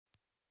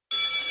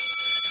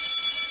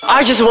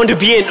I just want to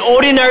be an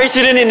ordinary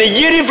student in a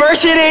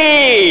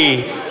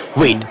university!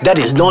 Wait, that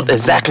is not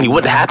exactly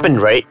what happened,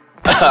 right?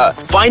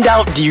 Find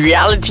out the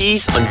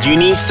realities on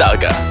Uni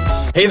Saga.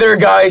 Hey there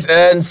guys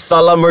and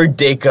Salam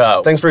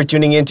Merdeka. Thanks for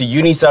tuning in to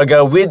Uni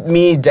Saga with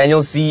me,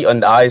 Daniel C. on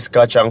the Ais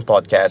Kacang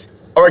podcast.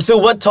 Alright, so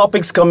what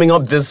topics coming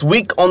up this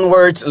week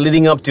onwards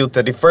leading up till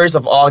 31st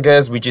of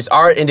August, which is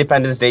our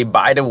Independence Day,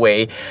 by the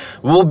way,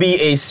 will be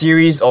a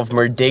series of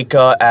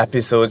Merdeka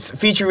episodes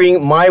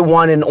featuring my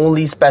one and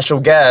only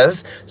special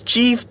guest,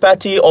 Chief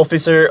Petty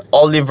Officer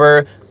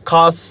Oliver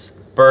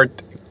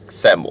Cuthbert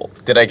Samuel.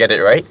 Did I get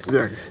it right?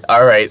 Yeah.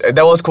 Alright,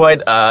 that was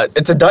quite,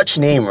 it's a Dutch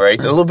name, right?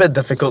 It's a little bit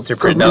difficult to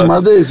Because pronounce. my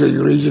mother is a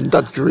Eurasian,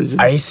 Dutch Eurasian.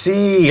 I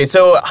see.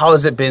 So how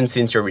has it been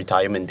since your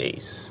retirement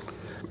days?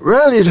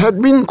 Well, it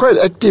had been quite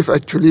active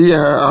actually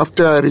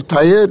after I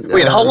retired.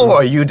 Wait, how old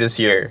are you this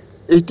year?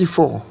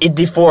 84.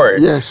 84?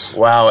 Yes.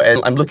 Wow, and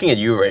I'm looking at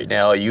you right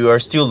now. You are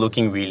still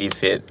looking really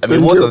fit. I mean,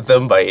 Thank most you. of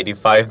them by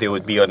 85, they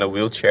would be on a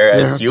wheelchair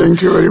as you.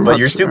 Thank you very much. But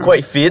you're still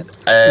quite fit.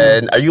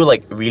 And are you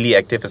like really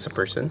active as a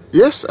person?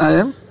 Yes, I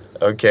am.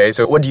 Okay,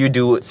 so what do you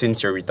do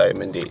since your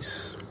retirement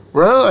days?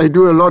 Well, I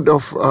do a lot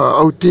of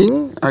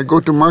outing. I go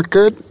to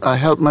market. I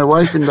help my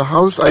wife in the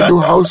house. I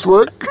do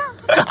housework.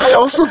 I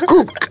also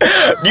cook.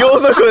 You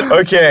also could.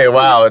 Okay,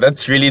 wow,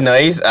 that's really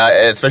nice.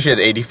 Especially at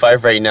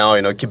 85 right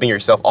now, keeping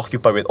yourself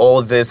occupied with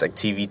all these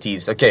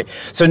activities. Okay,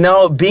 so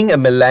now being a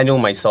millennial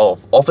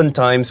myself,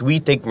 oftentimes we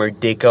take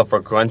Merdeka for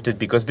granted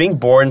because being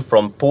born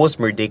from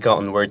post-Merdeka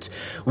onwards,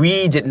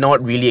 we did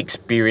not really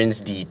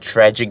experience the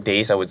tragic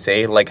days, I would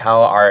say, like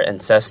how our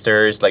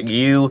ancestors, like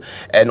you,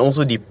 and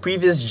also the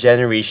previous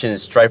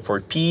generations strive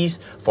for peace,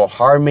 for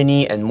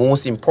harmony, and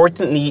most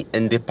importantly,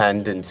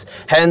 independence.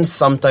 Hence,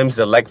 sometimes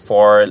the lack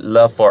for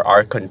love for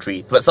our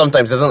country. But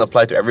sometimes it doesn't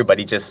apply to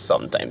everybody, just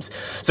sometimes.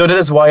 So that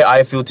is why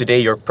I feel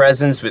today your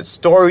presence with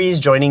stories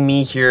joining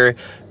me here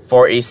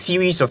for a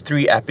series of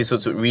 3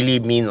 episodes would really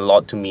mean a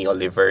lot to me,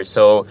 Oliver.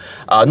 So,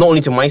 not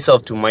only to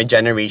myself, to my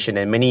generation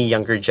and many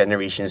younger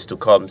generations to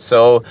come.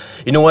 So,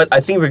 you know what?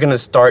 I think we're going to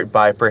start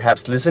by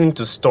perhaps listening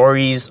to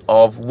stories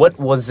of what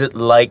was it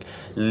like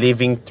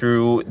living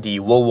through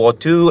the World War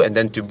II and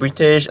then to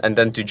British and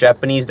then to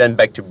Japanese, then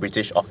back to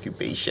British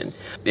occupation.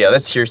 Yeah,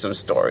 let's hear some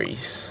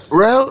stories.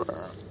 Well,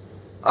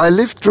 I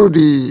lived through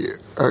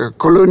the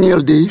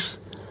colonial days,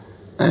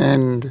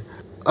 and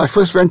I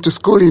first went to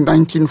school in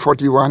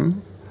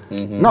 1941.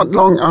 Mm-hmm. Not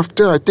long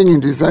after, I think in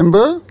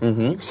December,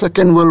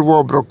 Second World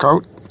War broke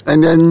out,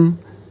 and then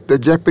the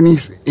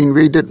Japanese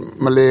invaded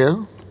Malaya.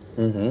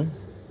 Mm-hmm.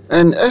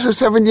 And as a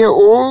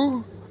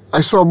 7-year-old,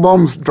 I saw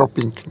bombs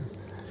dropping.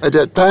 At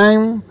that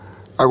time,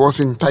 I was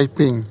in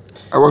Taiping.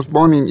 I was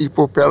born in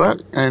Ipoh,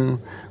 Perak,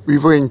 and we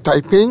were in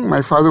Taiping.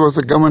 My father was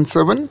a government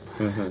servant,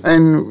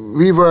 and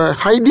we were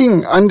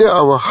hiding under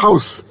our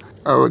house.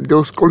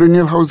 Those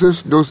colonial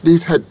houses, those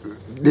days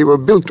they were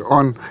built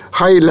on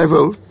high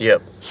level.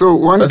 Yep. So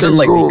one Was can it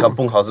like go. the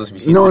kampung houses we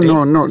see No, today?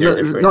 no,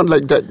 They're not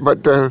like that.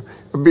 But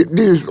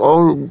this is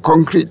all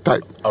concrete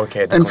type.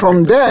 Okay. And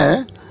from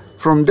there,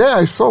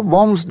 I saw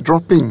bombs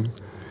dropping,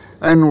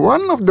 and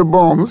one of the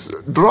bombs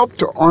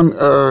dropped on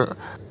a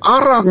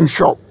arang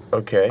shop.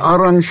 Okay.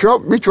 Arang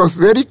shop, which was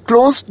very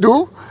close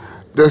to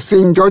the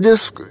St.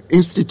 George's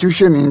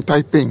Institution in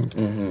Taiping.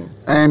 Mm-hmm.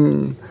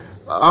 And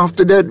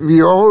after that,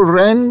 we all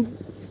ran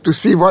to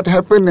see what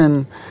happened,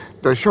 and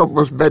the shop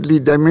was badly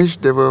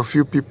damaged. There were a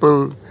few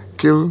people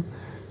killed,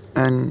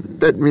 and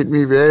that made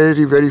me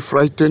very, very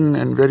frightened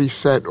and very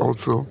sad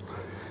also.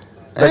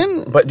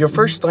 But your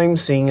first time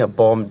seeing a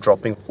bomb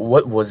dropping,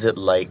 what was it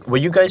like? Were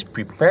you guys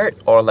prepared,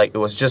 or like it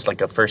was just like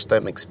a first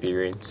time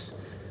experience?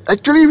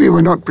 Actually, we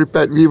were not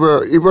prepared. It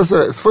was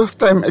a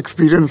first-time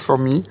experience for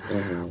me.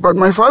 Mm-hmm. But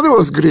my father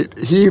was great.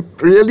 He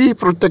really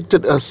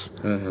protected us.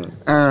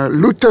 Mm-hmm.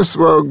 Looters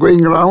were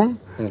going around,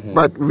 Mm-hmm.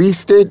 but we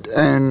stayed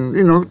and,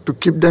 to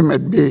keep them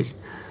at bay.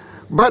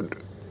 But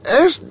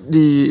as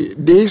the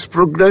days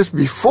progressed,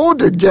 before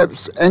the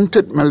Japs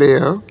entered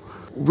Malaya,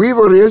 we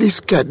were really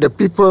scared. The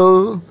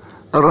people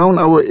around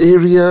our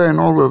area and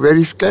all were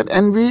very scared.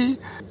 And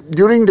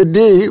during the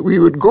day, we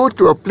would go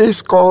to a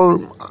place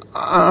called,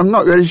 I'm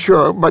not very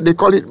sure, but they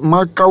call it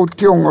Macau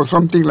Tiong or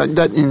something like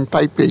that in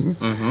Taiping.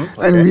 Mm-hmm.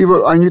 Okay.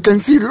 And you can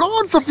see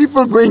lots of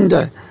people going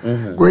there,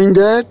 going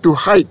there to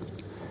hide.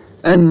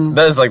 And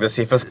That is like the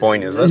safest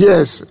point, is it?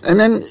 yes, and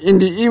then in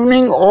the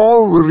evening,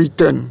 all will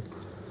return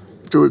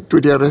to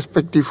their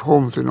respective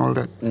homes and all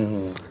that.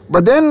 Mm-hmm.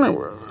 But then,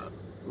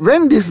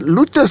 when these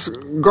looters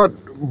got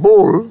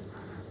bold,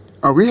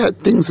 we had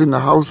things in the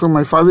house, so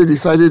my father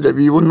decided that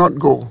we will not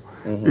go.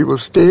 We will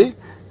stay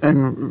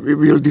and we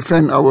will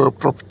defend our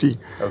property.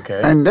 Okay.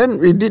 And then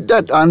we did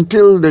that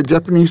until the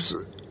Japanese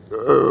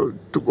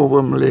took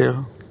over Malaya.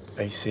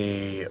 I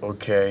see.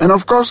 Okay. And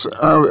of course,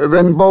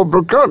 when war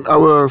broke out,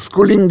 our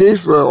schooling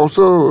days were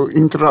also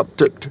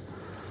interrupted.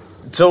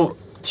 So,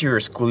 to your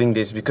schooling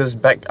days, because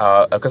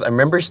I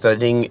remember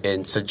studying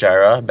in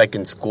Sejarah back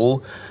in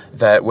school,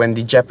 that when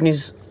the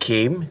Japanese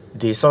came,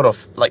 they sort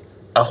of like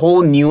a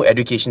whole new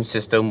education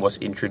system was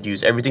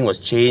introduced. Everything was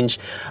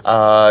changed.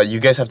 You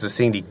guys have to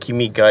sing the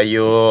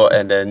Kimigayo,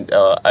 and then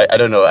I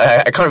don't know.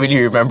 I can't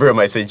really remember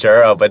my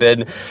sejarah, but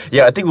then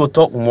yeah, I think we'll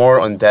talk more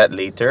on that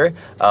later.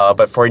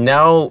 But for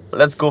now,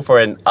 let's go for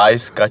an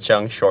Ais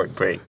Kacang short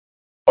break.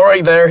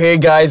 Alright there, hey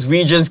guys,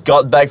 we just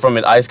got back from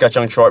an Ais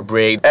Kacang short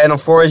break. And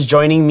of course,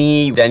 joining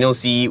me, Daniel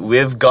C,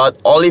 we've got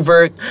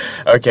Oliver.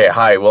 Okay,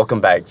 hi,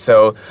 welcome back.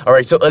 So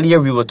earlier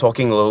we were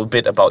talking a little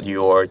bit about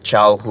your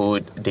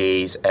childhood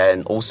days,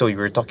 and also you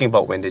were talking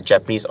about when the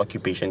Japanese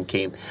occupation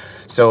came.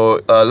 So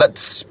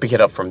let's pick it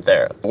up from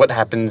there. What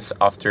happens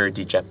after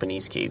the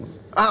Japanese came?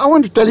 I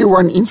want to tell you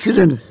one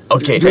incident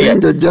during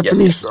the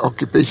Japanese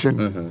occupation.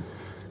 Mm-hmm.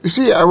 You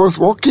see, I was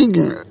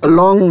walking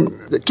along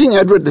the King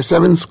Edward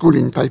VII School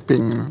in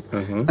Taiping,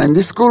 and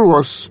this school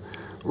was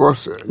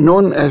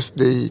known as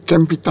the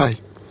Kempitai,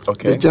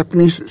 the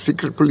Japanese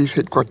secret police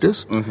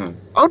headquarters.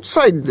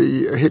 Outside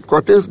the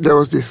headquarters, there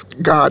was this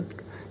guard,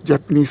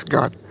 Japanese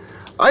guard.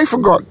 I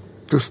forgot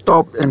to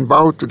stop and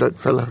bow to that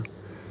fella,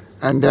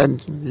 and then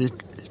he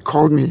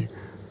called me,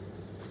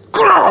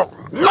 "Kuro,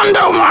 Nanda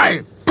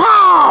Omai!"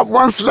 Pop!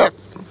 One slap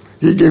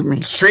he gave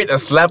me. Straight a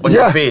slap on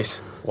your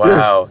face.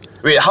 Wow. Yes.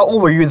 Wait, how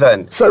old were you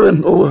then?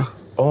 7 over.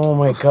 Oh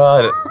my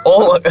god.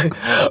 Oh,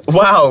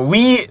 wow.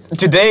 We,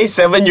 today,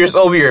 7 years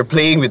old, we were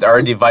playing with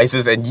our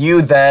devices, and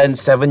you then,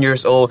 7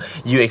 years old,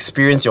 you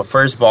experienced your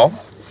first ball.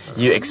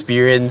 You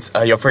experienced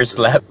your first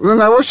slap.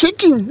 Then I was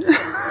shaking.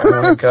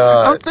 Oh my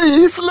god. After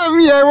he slapped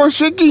me, I was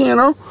shaking,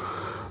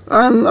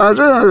 And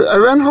I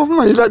went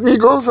home. He let me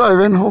go, so I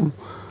went home.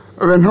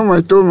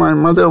 I told my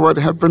mother what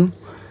happened.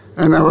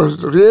 And I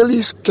was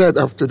really scared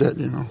after that,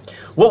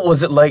 What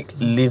was it like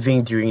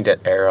living during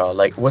that era?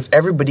 Like, was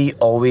everybody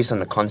always on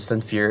a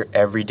constant fear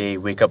every day?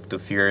 Wake up to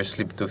fear,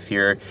 sleep to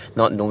fear,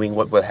 not knowing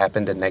what will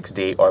happen the next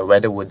day, or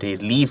whether would they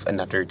leave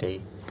another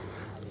day?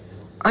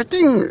 I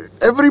think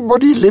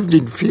everybody lived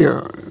in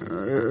fear.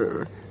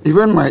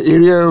 Even my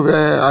area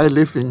where I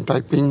live in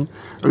Taiping,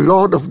 a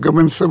lot of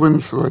government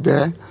servants were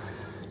there.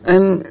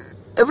 And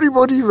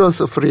everybody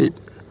was afraid.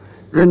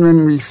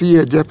 When we see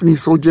a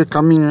Japanese soldier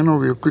coming,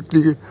 we'll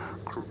quickly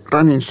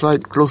run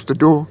inside, close the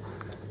door,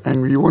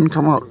 and we won't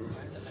come out.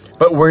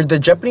 But were the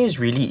Japanese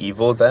really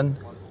evil then?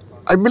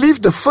 I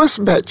believe the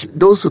first batch,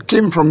 those who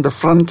came from the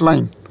front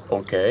line,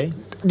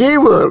 they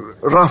were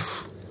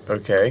rough.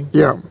 Okay.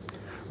 Yeah.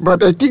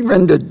 But I think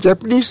when the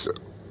Japanese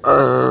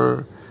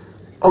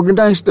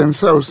organized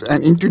themselves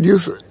and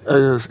introduced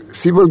a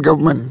civil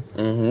government,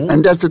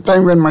 and that's the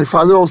time when my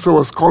father also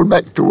was called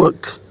back to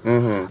work,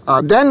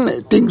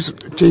 then things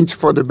changed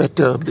for the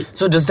better a bit.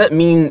 So does that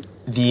mean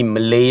the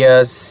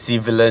Malaya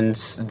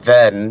civilians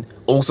then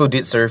also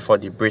did serve for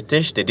the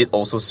British? They did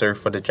also serve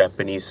for the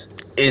Japanese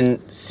in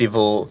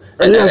civil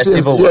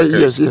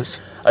workers? Yes.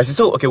 I see.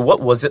 So, what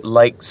was it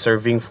like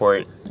serving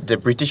for the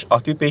British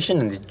occupation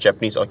and the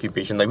Japanese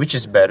occupation? Like, which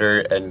is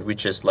better and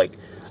which is like,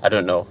 I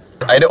don't know.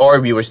 Either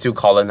or we were still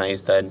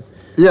colonized then.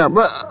 Yeah,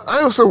 but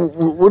I also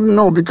wouldn't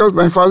know because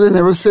my father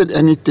never said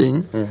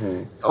anything.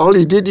 All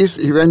he did is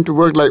he went to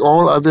work like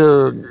all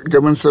other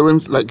government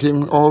servants like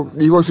him.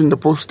 He was in the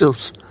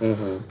postals.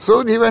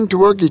 So he went to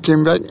work, he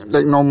came back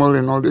like normal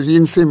and all that. He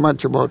didn't say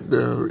much about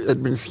the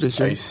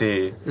administration. I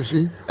see. You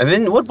see? And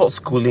then what about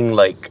schooling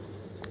like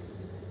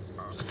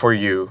for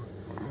you?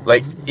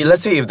 Like,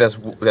 let's say if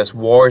there's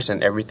wars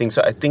and everything,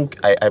 so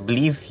I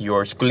believe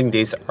your schooling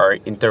days are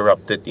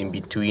interrupted in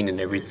between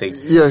and everything.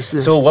 Yes.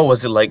 So what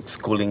was it like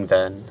schooling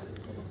then?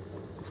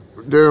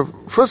 The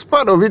first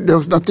part of it, there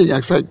was nothing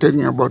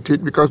exciting about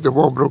it because the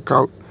war broke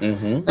out.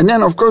 And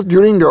then, of course,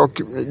 during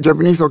the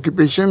Japanese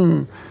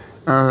occupation,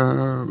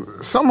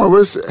 some of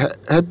us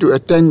had to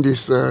attend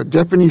this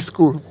Japanese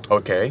school.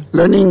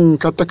 Learning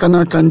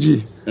katakana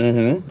kanji.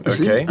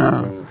 See?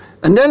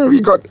 And then we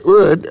got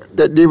word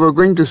that they were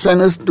going to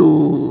send us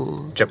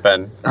to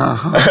Japan.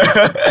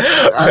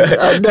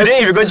 Today,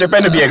 if you go to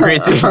Japan, it'll be a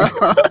great thing.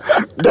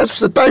 That's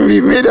the time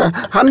we made a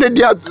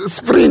 100-yard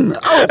sprint.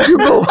 Out you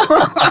go.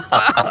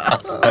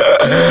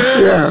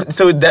 Yeah.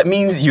 So that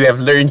means you have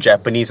learned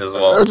Japanese as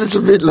well. A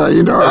little bit,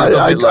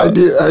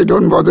 I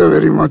don't bother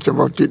very much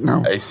about it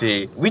now. I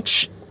see.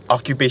 Which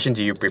occupation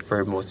do you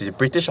prefer most? The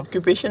British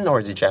occupation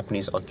or the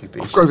Japanese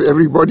occupation? Of course,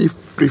 everybody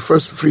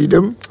prefers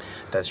freedom.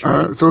 That's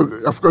right. So,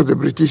 of course, the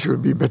British will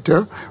be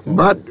better.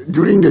 But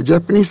during the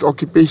Japanese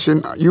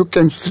occupation, you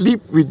can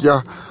sleep with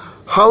your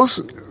house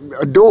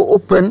door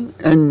open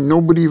and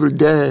nobody will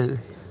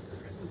dare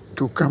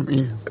to come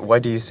in. Why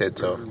do you say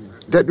so?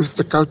 That was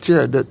the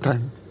culture at that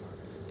time.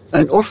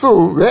 And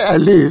also, where I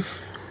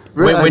live...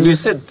 When you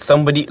said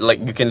somebody, like,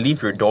 you can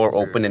leave your door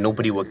open and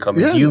nobody will come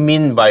in, do you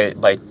mean by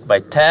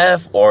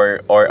theft or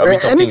are we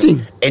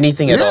talking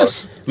anything at all?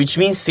 Which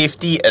means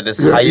safety at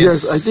its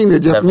highest Yes, I think the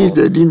Japanese,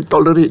 they didn't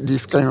tolerate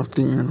this kind of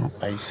thing,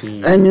 I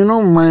see. And,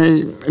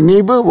 my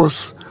neighbor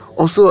was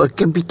also a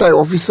Kempitai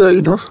officer,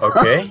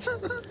 Okay.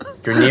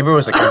 Your neighbor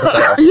was a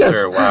Kempitai officer,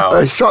 yes, wow.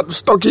 A short,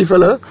 stocky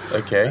fella.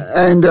 Okay.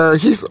 And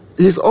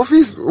his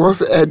office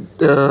was at...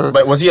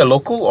 But was he a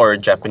local or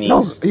Japanese?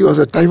 No, he was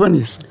a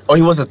Taiwanese. Oh,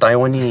 he was a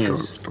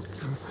Taiwanese.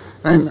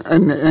 And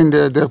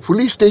the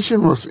police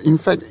station was in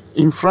fact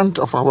in front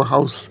of our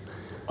house.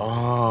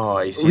 Oh,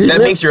 I see.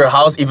 That makes your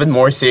house even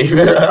more safe.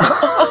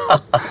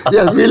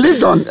 Yes, we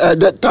lived on at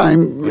that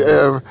time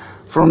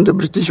from the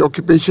British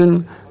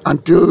occupation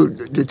until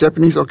the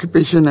Japanese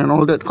occupation and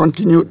all that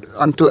continued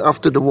until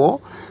after the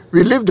war.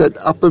 We lived at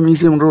Upper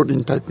Museum Road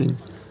in Taiping.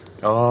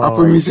 Oh,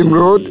 Upper I Museum see.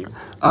 Road.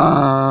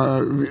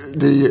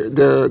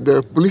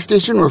 The police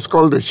station was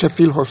called the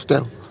Sheffield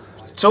Hostel.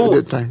 So, at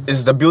that time.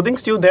 is the building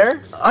still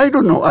there? I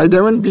don't know. I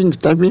haven't been to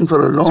Taiping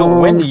for a long time.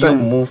 So when did you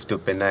move to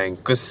Penang?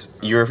 Because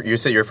you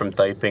said you're from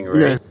Taiping,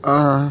 right?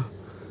 Yeah.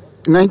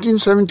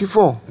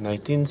 1974.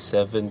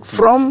 1974.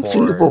 From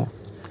Singapore.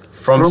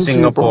 From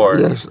Singapore.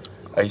 Yes.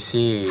 I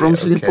see. From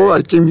Singapore,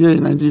 I came here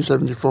in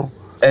 1974.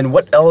 And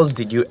what else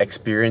did you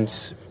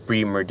experience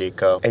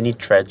pre-Merdeka? Any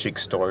tragic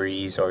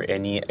stories or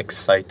any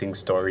exciting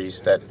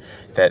stories that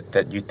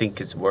you think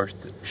is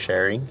worth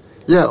sharing?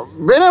 Yeah,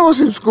 when I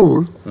was in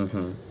school,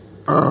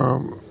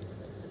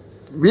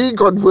 we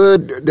got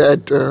word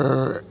that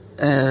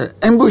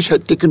ambush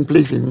had taken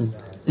place in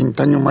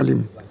Tanjung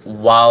Malim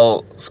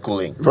While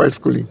schooling? while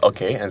schooling.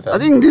 Okay, and then? I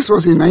think this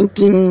was in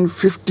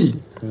 1950.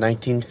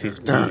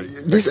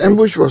 1950. This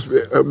ambush was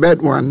a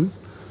bad one,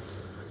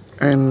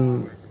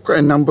 and quite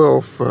a number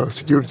of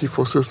security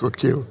forces were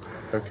killed.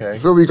 Okay.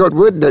 So we got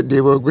word that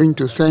they were going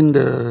to send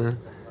the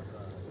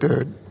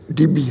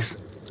DBs,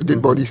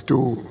 dead bodies,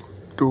 to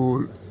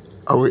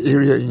our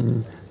area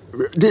in.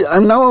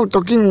 I'm now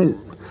talking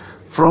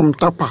from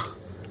Tapa.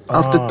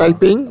 After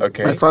Taiping,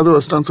 okay. my father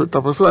was transferred to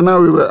Tapa. So now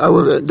I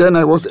was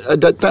at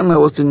that time I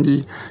was in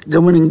the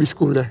government English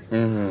school there.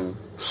 Mm-hmm.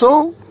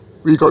 So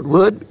we got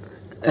word,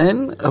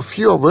 and a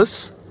few of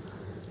us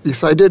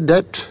decided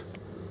that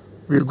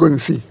we'll go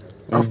and see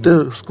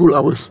after school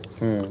hours,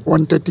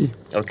 1:30.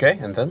 Okay,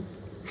 and then?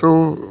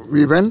 So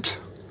we went.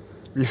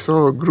 We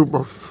saw a group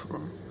of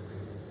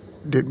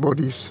dead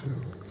bodies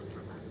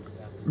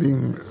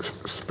being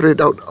spread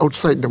out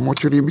outside the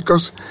mortuary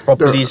because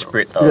Properly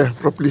spread out. Yeah,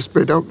 properly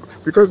spread out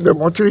because the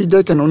mortuary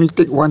there can only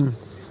take one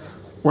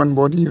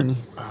body only.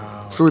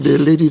 So they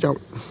laid it out.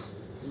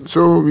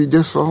 So we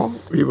just saw.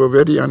 We were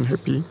very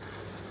unhappy.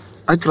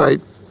 I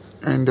cried,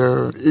 and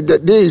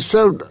that day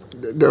itself,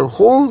 the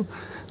whole,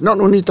 not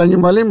only Tanjung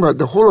Malim but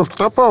the whole of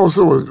Tapa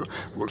also was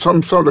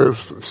some sort of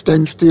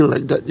standstill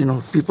like that.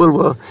 People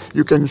were.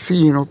 You can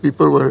see.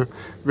 People were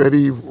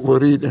very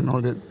worried and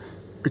all that,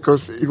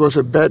 because it was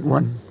a bad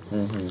one.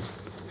 Mm-hmm.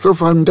 So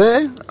from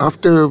there,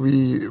 after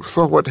we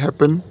saw what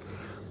happened,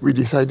 we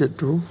decided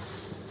to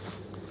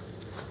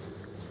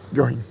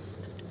join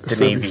The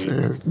service.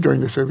 Navy. Join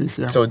the service,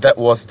 yeah. So that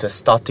was the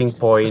starting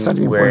point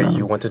where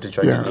you wanted to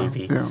join Yeah, the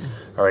Navy. yeah.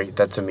 All right,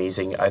 that's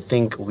amazing. I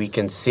think we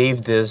can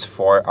save this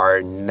for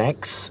our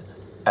next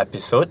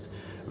episode,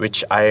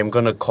 which I am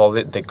going to call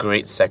it The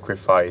Great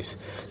Sacrifice.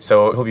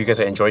 So I hope you guys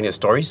are enjoying the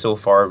story so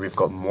far. We've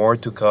got more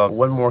to come.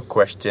 One more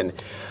question.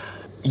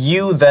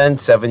 You then,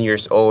 7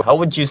 years old, how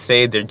would you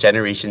say their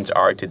generations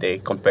are today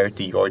compared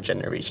to your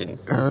generation?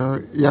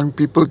 Young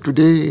people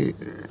today,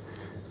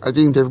 I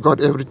think they've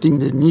got everything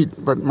they need.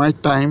 But my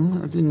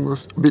time, I think,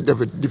 was a bit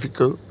of a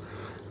difficult.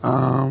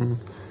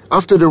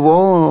 After the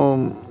war,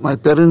 my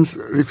parents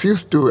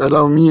refused to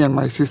allow me and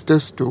my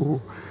sisters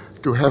to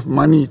have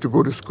money to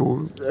go to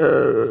school.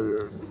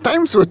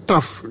 Times were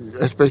tough,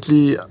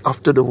 especially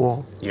after the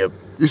war. Yep.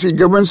 You see,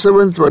 government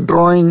servants were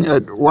drawing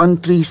at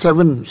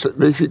 137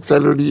 basic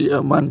salary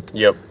a month.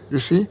 Yep. You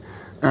see,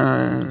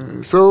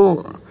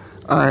 so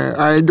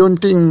I don't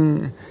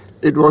think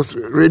it was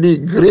really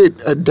great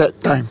at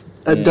that time.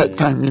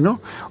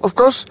 Of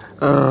course,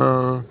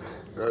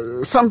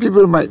 some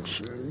people might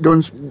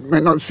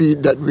not see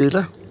it that way,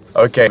 lah.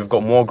 Okay, we've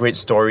got more great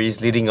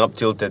stories leading up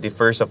till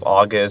 31st of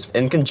August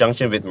in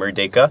conjunction with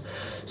Merdeka.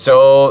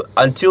 So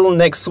until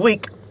next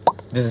week,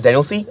 this is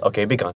Daniel C. Okay, be gone.